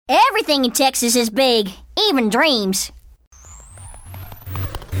Everything in Texas is big, even dreams.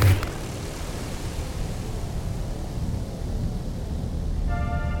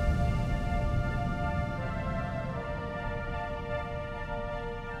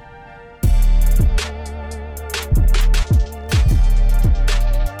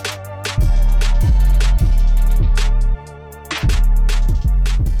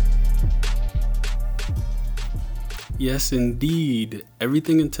 Yes, indeed.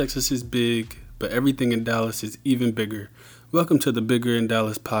 Everything in Texas is big, but everything in Dallas is even bigger. Welcome to the Bigger in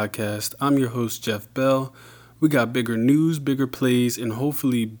Dallas podcast. I'm your host, Jeff Bell. We got bigger news, bigger plays, and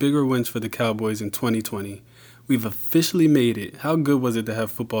hopefully bigger wins for the Cowboys in 2020. We've officially made it. How good was it to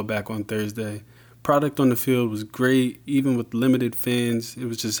have football back on Thursday? Product on the field was great, even with limited fans. It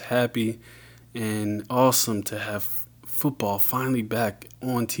was just happy and awesome to have football finally back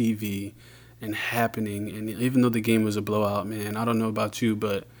on TV and happening. And even though the game was a blowout, man, I don't know about you,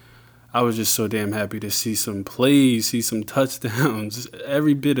 but I was just so damn happy to see some plays, see some touchdowns.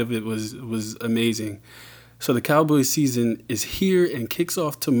 Every bit of it was amazing. So the Cowboys season is here and kicks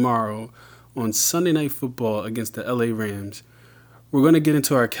off tomorrow on Sunday Night Football against the LA Rams. We're going to get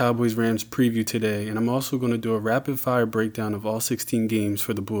into our Cowboys-Rams preview today, and I'm also going to do a rapid-fire breakdown of all 16 games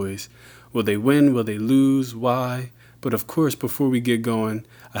for the boys. Will they win? Will they lose? Why? But of course, before we get going,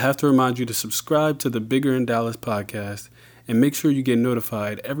 I have to remind you to subscribe to the Bigger in Dallas podcast and make sure you get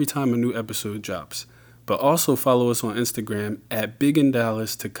notified every time a new episode drops. But also follow us on Instagram at Big in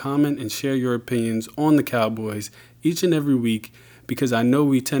Dallas to comment and share your opinions on the Cowboys each and every week, because I know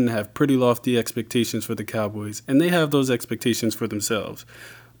we tend to have pretty lofty expectations for the Cowboys, and they have those expectations for themselves.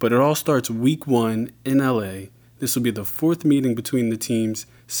 But it all starts week 1 in LA. This will be the 4th meeting between the teams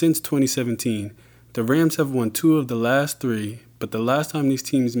since 2017. The Rams have won 2 of the last 3, but the last time these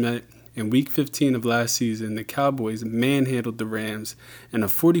teams met in Week 15 of last season, the Cowboys manhandled the Rams in a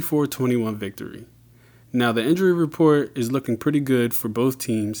 44-21 victory. Now, the injury report is looking pretty good for both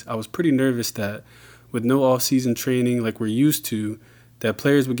teams. I was pretty nervous that, with no off-season training like we're used to, that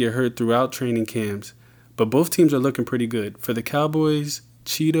players would get hurt throughout training camps. But both teams are looking pretty good. For the Cowboys,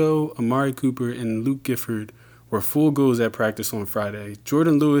 Cheeto, Amari Cooper, and Luke Gifford were full goes at practice on Friday.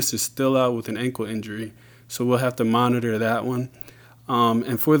 Jordan Lewis is still out with an ankle injury, so we'll have to monitor that one.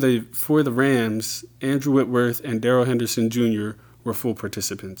 And for the Rams, Andrew Whitworth and Darrell Henderson Jr. were full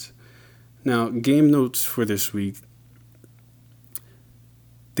participants. Now, game notes for this week.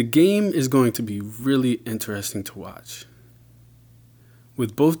 The game is going to be really interesting to watch.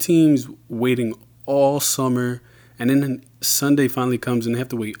 With both teams waiting all summer, and then Sunday finally comes and they have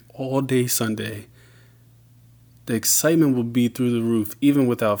to wait all day Sunday, the excitement will be through the roof, even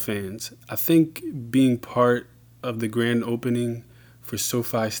without fans. I think being part of the grand opening for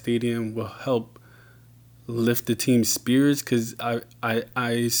SoFi Stadium will help lift the team's spirits, because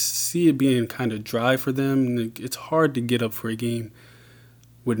I see it being kind of dry for them. It's hard to get up for a game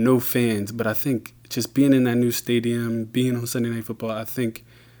with no fans, but I think just being in that new stadium, being on Sunday Night Football, I think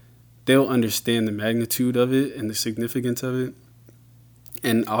they'll understand the magnitude of it and the significance of it.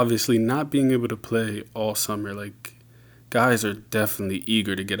 And obviously not being able to play all summer, like, guys are definitely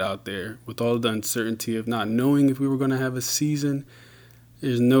eager to get out there. With all the uncertainty of not knowing if we were going to have a season,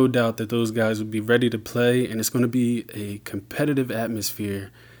 there's no doubt that those guys will be ready to play, and it's going to be a competitive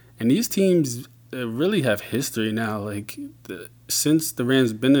atmosphere. And these teams really have history now. Like, since the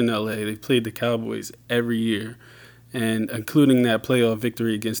Rams been in LA, they've played the Cowboys every year, and including that playoff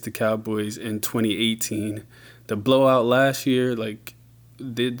victory against the Cowboys in 2018. The blowout last year, like,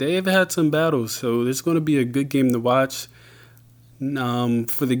 they've had some battles, so it's going to be a good game to watch.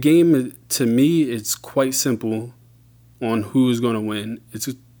 For the game, to me, it's quite simple on who is going to win. It's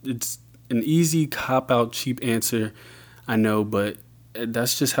an easy cop-out, cheap answer, I know, but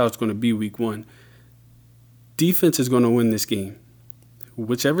that's just how it's going to be week 1. Defense is going to win this game.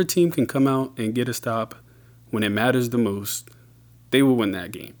 Whichever team can come out and get a stop when it matters the most, they will win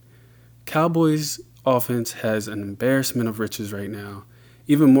that game. Cowboys offense has an embarrassment of riches right now,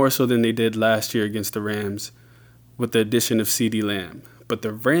 even more so than they did last year against the Rams with the addition of CeeDee Lamb. But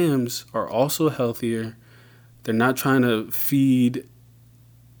the Rams are also healthier. They're not trying to feed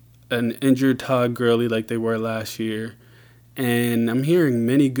an injured Todd Gurley like they were last year. And I'm hearing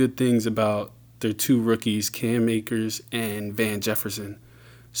many good things about their 2 rookies, Cam Akers and Van Jefferson.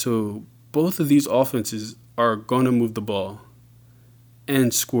 So both of these offenses are going to move the ball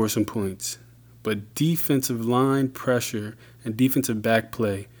and score some points. But defensive line pressure and defensive back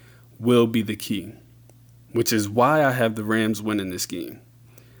play will be the key, which is why I have the Rams winning this game.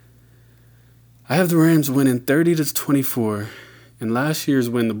 I have the Rams winning 30-24, and last year's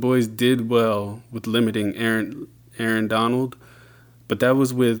win, the boys did well with limiting Aaron Donald, but that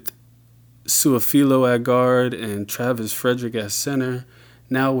was with Suafilo at guard and Travis Frederick at center.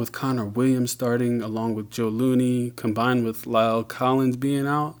 Now with Connor Williams starting along with Joe Looney, combined with Lyle Collins being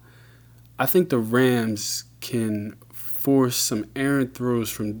out, I think the Rams can force some errant throws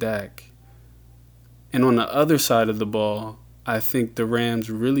from Dak. And on the other side of the ball, I think the Rams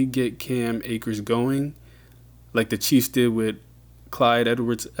really get Cam Akers going, like the Chiefs did with Clyde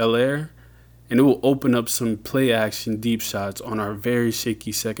Edwards-Helaire, and it will open up some play-action deep shots on our very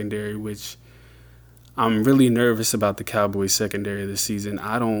shaky secondary, which I'm really nervous about the Cowboys secondary this season.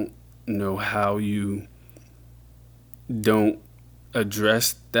 I don't know how you don't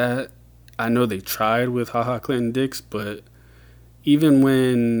address that. I know they tried with HaHa Clinton-Dix, but even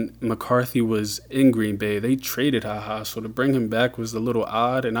when McCarthy was in Green Bay, they traded HaHa, so to bring him back was a little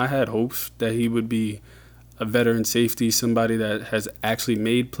odd, and I had hopes that he would be a veteran safety, somebody that has actually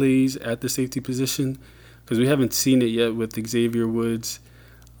made plays at the safety position, because we haven't seen it yet with Xavier Woods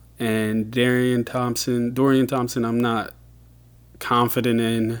and Dorian Thompson, I'm not confident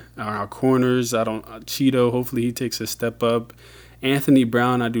in. Our corners, Cheeto, hopefully he takes a step up. Anthony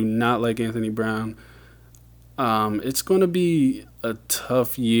Brown, I do not like Anthony Brown. It's going to be a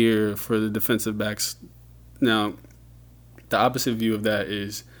tough year for the defensive backs. Now, the opposite view of that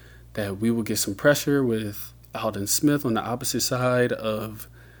is that we will get some pressure with Aldon Smith on the opposite side of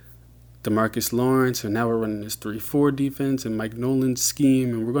DeMarcus Lawrence, and now we're running this 3-4 defense and Mike Nolan's scheme,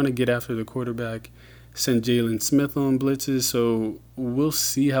 and we're going to get after the quarterback, send Jalen Smith on blitzes, so we'll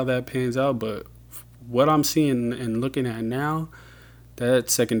see how that pans out, but what I'm seeing and looking at now, that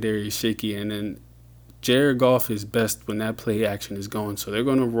secondary is shaky, and then Jared Goff is best when that play action is going, so they're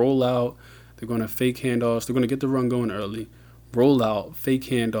going to roll out, they're going to fake handoffs, they're going to get the run going early, roll out, fake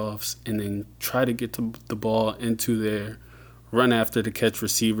handoffs, and then try to get the ball into their run after the catch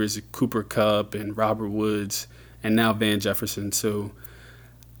receivers, Cooper Kupp and Robert Woods, and now Van Jefferson. So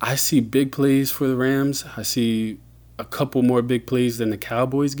I see big plays for the Rams. I see a couple more big plays than the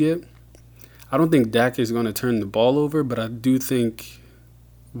Cowboys get. I don't think Dak is going to turn the ball over, but I do think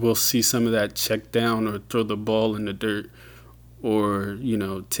we'll see some of that check down or throw the ball in the dirt or,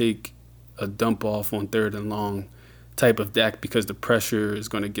 take a dump off on 3rd and long type of Dak because the pressure is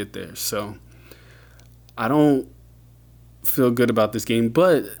going to get there. So I don't feel good about this game,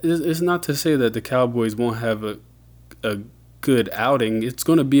 but it's not to say that the Cowboys won't have a good outing. It's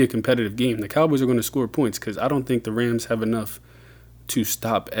going to be a competitive game. The Cowboys are going to score points because I don't think the Rams have enough to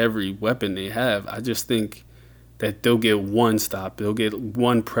stop every weapon they have. I just think that they'll get one stop. They'll get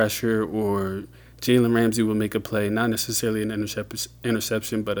one pressure, or Jalen Ramsey will make a play, not necessarily an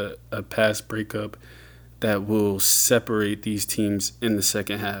interception, but a pass breakup that will separate these teams in the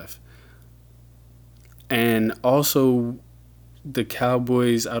second half. And also, the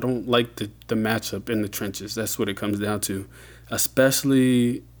Cowboys, I don't like the matchup in the trenches. That's what it comes down to,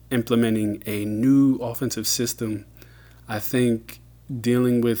 especially implementing a new offensive system. I think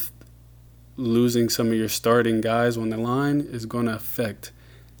dealing with losing some of your starting guys on the line is going to affect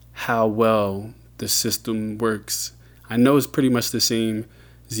how well the system works. I know it's pretty much the same.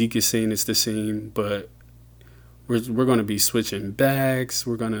 Zeke is saying it's the same, but we're going to be switching backs.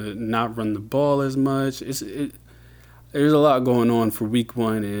 We're going to not run the ball as much. There's a lot going on for week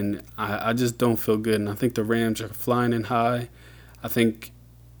 1, and I just don't feel good. And I think the Rams are flying in high. I think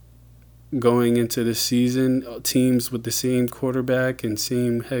going into the season, teams with the same quarterback and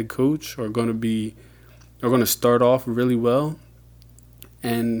same head coach are going to start off really well.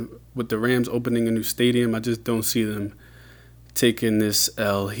 And with the Rams opening a new stadium, I just don't see them taking this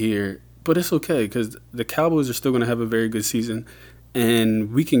L here. But it's okay because the Cowboys are still going to have a very good season,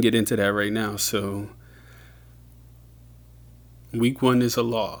 and we can get into that right now. So week 1 is a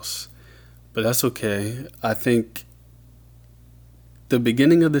loss, but that's okay. I think the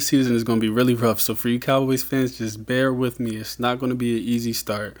beginning of the season is going to be really rough. So for you Cowboys fans, just bear with me. It's not going to be an easy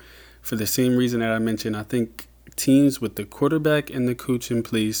start for the same reason that I mentioned. I think teams with the quarterback and the coach in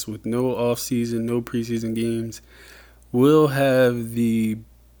place, with no offseason, no preseason games, will have the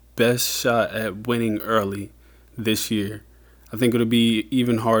best shot at winning early this year. I think it'll be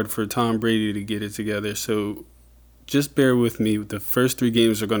even hard for Tom Brady to get it together. So just bear with me. The first 3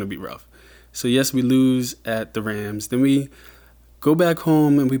 games are going to be rough. So yes, we lose at the Rams. Then we go back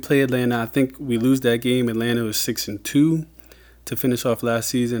home and we play Atlanta. I think we lose that game. Atlanta was 6-2 to finish off last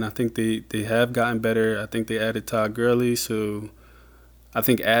season. I think they have gotten better. I think they added Todd Gurley. So I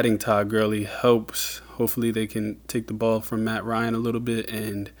think adding Todd Gurley helps. Hopefully they can take the ball from Matt Ryan a little bit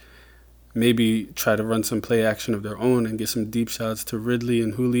and maybe try to run some play action of their own and get some deep shots to Ridley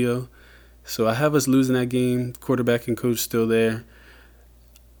and Julio. So I have us losing that game. Quarterback and coach still there.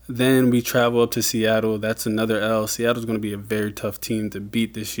 Then we travel up to Seattle. That's another L. Seattle's going to be a very tough team to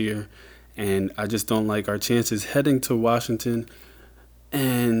beat this year. And I just don't like our chances heading to Washington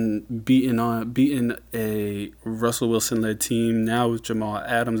and beating a Russell Wilson-led team now with Jamal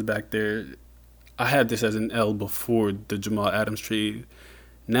Adams back there. I had this as an L before the Jamal Adams trade.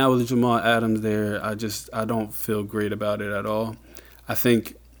 Now with Jamal Adams there, I don't feel great about it at all. I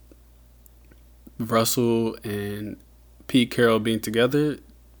think Russell and Pete Carroll being together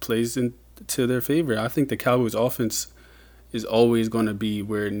plays into their favor. I think the Cowboys offense is always going to be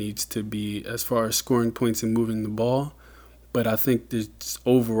where it needs to be as far as scoring points and moving the ball. But I think there's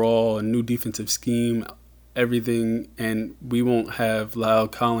overall a new defensive scheme, everything, and we won't have Lyle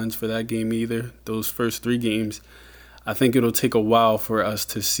Collins for that game either. Those first 3 games, I think it'll take a while for us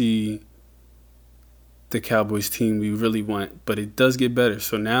to see the Cowboys team we really want, but it does get better.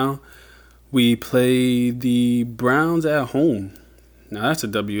 So now we play the Browns at home. Now that's a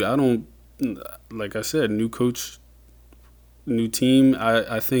W. Like I said, new coach, new team.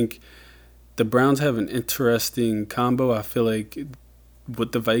 I think the Browns have an interesting combo. I feel like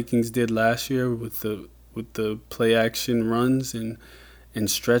what the Vikings did last year with the play action runs and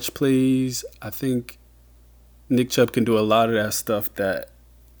stretch plays, I think Nick Chubb can do a lot of that stuff that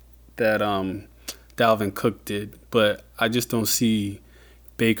Dalvin Cook did, but I just don't see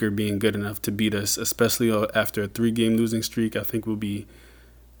Baker being good enough to beat us, especially after a 3-game losing streak. I think we'll be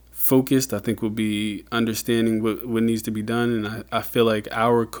focused. I think we'll be understanding what needs to be done, and I feel like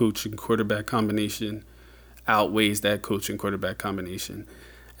our coach and quarterback combination outweighs that coach and quarterback combination.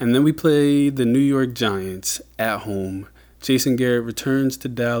 And then we play the New York Giants at home. Jason Garrett returns to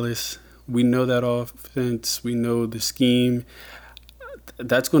Dallas. We know that offense. We know the scheme.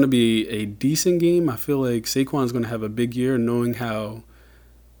 That's going to be a decent game. I feel like Saquon's going to have a big year, knowing how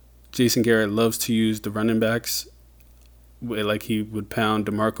Jason Garrett loves to use the running backs. Like he would pound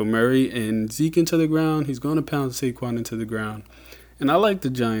DeMarco Murray and Zeke into the ground. He's going to pound Saquon into the ground. And I like the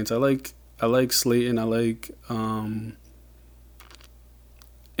Giants. I like Slayton. I like Evan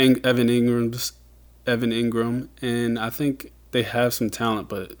Ingram. And I think they have some talent,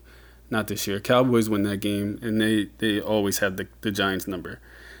 but not this year. Cowboys win that game, and they always have the Giants number.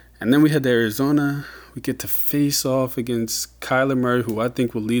 And then we head to Arizona. We get to face off against Kyler Murray, who I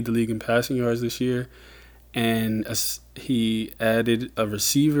think will lead the league in passing yards this year. And he added a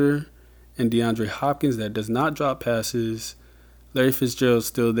receiver and DeAndre Hopkins that does not drop passes. Larry Fitzgerald's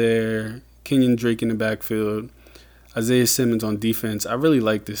still there. Kenyon Drake in the backfield. Isaiah Simmons on defense. I really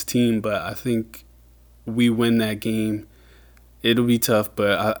like this team, but I think we win that game. It'll be tough,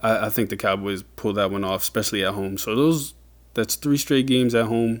 but I think the Cowboys pull that one off, especially at home. So that's 3 straight games at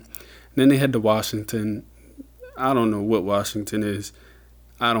home. And then they head to Washington. I don't know what Washington is.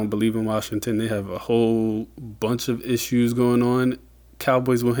 I don't believe in Washington. They have a whole bunch of issues going on.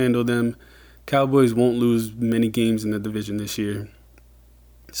 Cowboys will handle them. Cowboys won't lose many games in the division this year.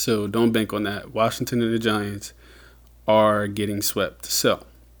 So don't bank on that. Washington and the Giants are getting swept. So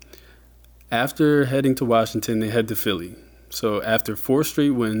after heading to Washington, they head to Philly. So after 4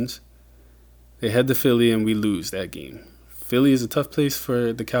 straight wins, they head to Philly and we lose that game. Philly is a tough place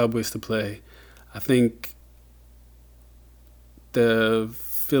for the Cowboys to play. I think the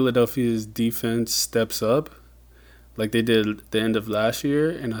Philadelphia's defense steps up like they did at the end of last year,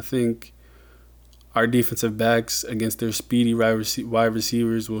 and I think our defensive backs against their speedy wide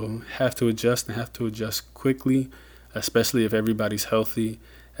receivers will have to adjust and have to adjust quickly, especially if everybody's healthy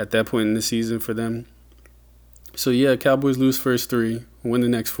at that point in the season for them. So yeah, Cowboys lose first 3, win the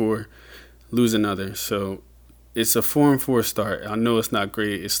next 4, lose another. So it's a 4-4 start. I know it's not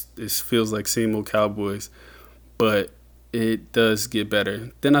great. It feels like same old Cowboys, but it does get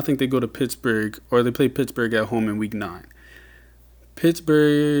better. Then I think they go to Pittsburgh, or they play Pittsburgh at home in Week 9.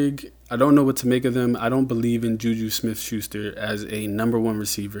 Pittsburgh, I don't know what to make of them. I don't believe in Juju Smith-Schuster as a number 1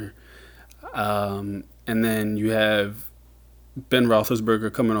 receiver. And then you have Ben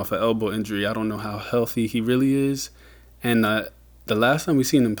Roethlisberger coming off an elbow injury. I don't know how healthy he really is. And the last time we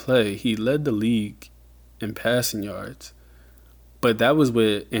seen him play, he led the league in passing yards. But that was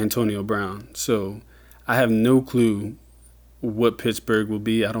with Antonio Brown. So I have no clue what Pittsburgh will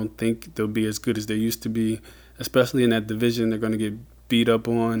be. I don't think they'll be as good as they used to be, especially in that division. They're going to get beat up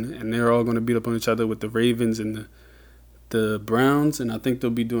on, and they're all going to beat up on each other with the Ravens and the Browns. And I think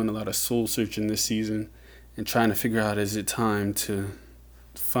they'll be doing a lot of soul searching this season and trying to figure out, is it time to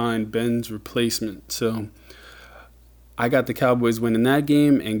find Ben's replacement? So I got the Cowboys winning that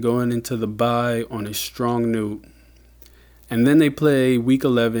game and going into the bye on a strong note. And then they play Week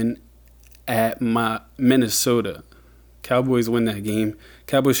 11 at Minnesota. Cowboys win that game.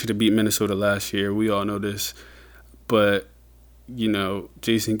 Cowboys should have beat Minnesota last year. We all know this. But,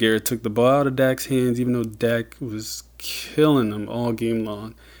 Jason Garrett took the ball out of Dak's hands, even though Dak was killing them all game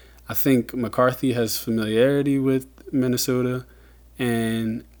long. I think McCarthy has familiarity with Minnesota,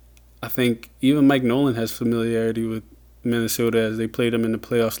 and I think even Mike Nolan has familiarity with Minnesota as they played them in the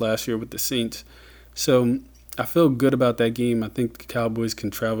playoffs last year with the Saints. So I feel good about that game. I think the Cowboys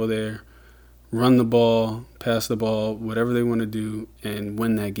can travel there, run the ball, pass the ball, whatever they want to do, and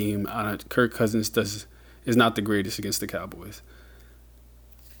win that game. Kirk Cousins is not the greatest against the Cowboys.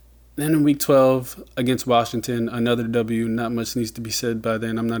 Then in Week 12 against Washington, another W. Not much needs to be said by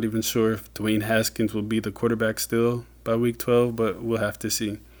then. I'm not even sure if Dwayne Haskins will be the quarterback still by Week 12, but we'll have to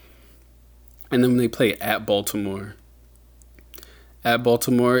see. And then they play at Baltimore. At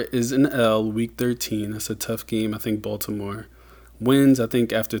Baltimore is an L, Week 13. That's a tough game. I think Baltimore wins. I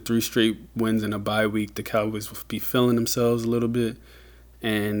think after 3 straight wins in a bye week, the Cowboys will be feeling themselves a little bit.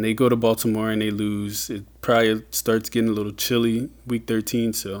 And they go to Baltimore and they lose. It probably starts getting a little chilly Week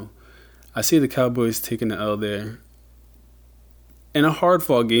 13, so I see the Cowboys taking the L there. In a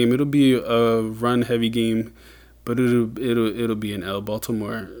hard-fought game, it'll be a run-heavy game, but it'll be an L.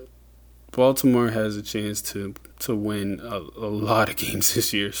 Baltimore has a chance to win a lot of games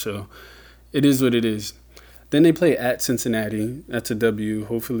this year, so it is what it is. Then they play at Cincinnati. That's a W.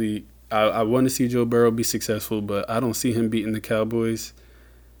 Hopefully, I want to see Joe Burrow be successful, but I don't see him beating the Cowboys.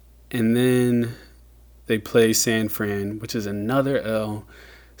 And then they play San Fran, which is another L.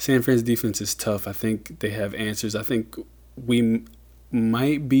 San Fran's defense is tough. I think they have answers. I think we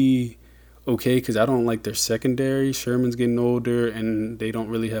might be okay because I don't like their secondary. Sherman's getting older, and they don't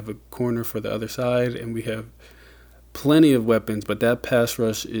really have a corner for the other side. And we have plenty of weapons, but that pass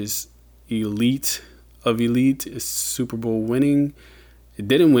rush is elite of elite. It's Super Bowl winning. It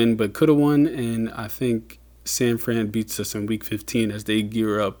didn't win, but could have won. And I think San Fran beats us in Week 15 as they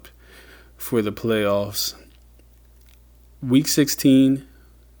gear up for the playoffs. Week 16,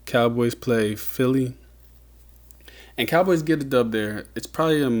 Cowboys play Philly. And Cowboys get a dub there. It's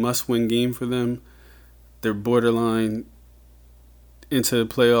probably a must-win game for them. They're borderline into the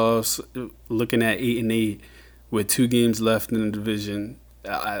playoffs, looking at 8-8 with 2 games left in the division.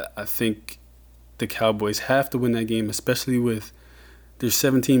 I think the Cowboys have to win that game, especially with there's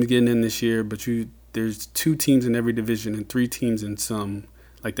 7 teams getting in this year, but there's 2 teams in every division and 3 teams in some.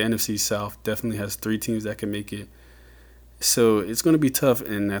 Like the NFC South definitely has 3 teams that can make it. So it's going to be tough,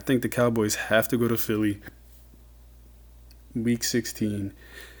 and I think the Cowboys have to go to Philly Week 16.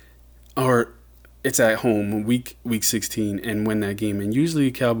 Or it's at home, week 16, and win that game. And usually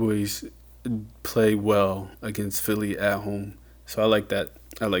Cowboys play well against Philly at home. So I like that.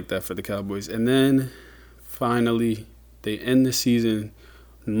 I like that for the Cowboys. And then finally, they end the season,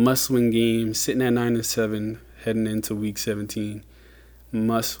 must-win game, sitting at 9-7, heading into Week 17.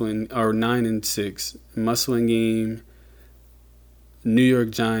 Must-win, or 9-6, must-win game. New York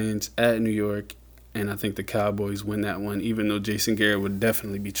Giants at New York, and I think the Cowboys win that one, even though Jason Garrett would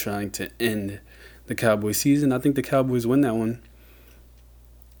definitely be trying to end the Cowboys season. I think the Cowboys win that one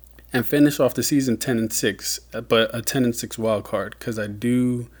and finish off the season 10-6, but a 10-6 wild card, because I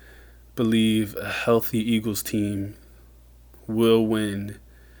do believe a healthy Eagles team will win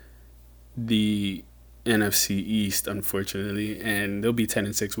the NFC East, unfortunately, and they'll be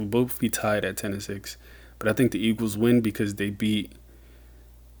 10-6. We'll both be tied at 10-6, but I think the Eagles win because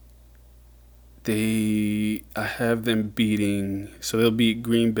I have them beating, so they'll beat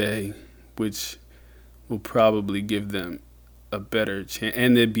Green Bay, which will probably give them a better chance,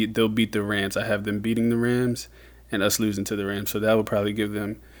 and they'll beat the Rams. I have them beating the Rams and us losing to the Rams, so that will probably give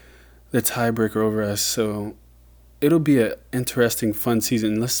them the tiebreaker over us. So it'll be an interesting, fun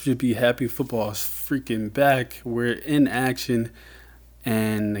season. Let's just be happy football is freaking back. We're in action,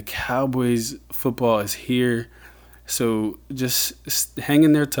 and the Cowboys football is here. So just hang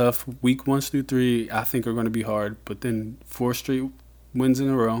in there tough. Week 1 through 3, I think are going to be hard. But then 4 straight wins in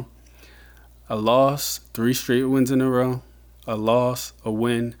a row. A loss, 3 straight wins in a row. A loss, a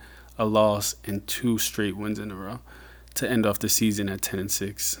win, a loss, and 2 straight wins in a row to end off the season at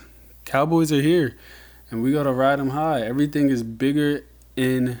 10-6. Cowboys are here, and we got to ride them high. Everything is bigger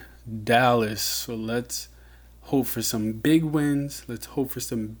in Dallas. So let's hope for some big wins. Let's hope for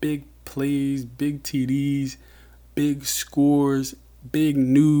some big plays, big TDs, big scores, big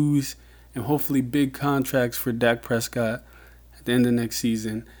news, and hopefully big contracts for Dak Prescott at the end of next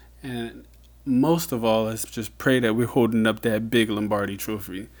season. And most of all, let's just pray that we're holding up that big Lombardi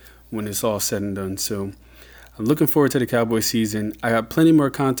trophy when it's all said and done. So I'm looking forward to the Cowboys season. I got plenty more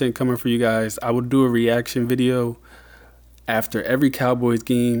content coming for you guys. I will do a reaction video after every Cowboys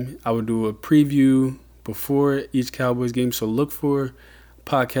game. I will do a preview before each Cowboys game. So look for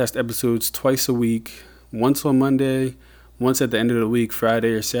podcast episodes twice a week. Once on Monday, once at the end of the week, Friday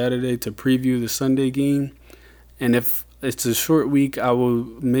or Saturday, to preview the Sunday game. And if it's a short week. I will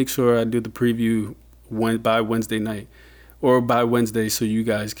make sure I do the preview by Wednesday night or by Wednesday so you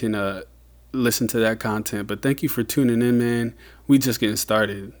guys can listen to that content. But thank you for tuning in, man. We just getting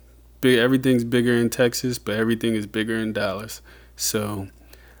started. Everything's bigger in Texas, but everything is bigger in Dallas. So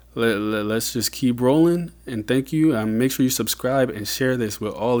let's just keep rolling. And thank you. Make sure you subscribe and share this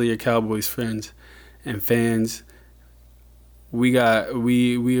with all of your Cowboys friends and fans. We're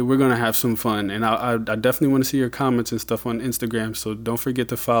gonna have some fun, and I definitely want to see your comments and stuff on Instagram. So don't forget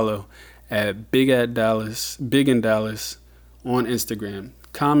to follow at Big in Dallas on Instagram.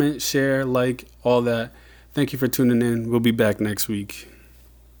 Comment, share, like, all that. Thank you for tuning in. We'll be back next week.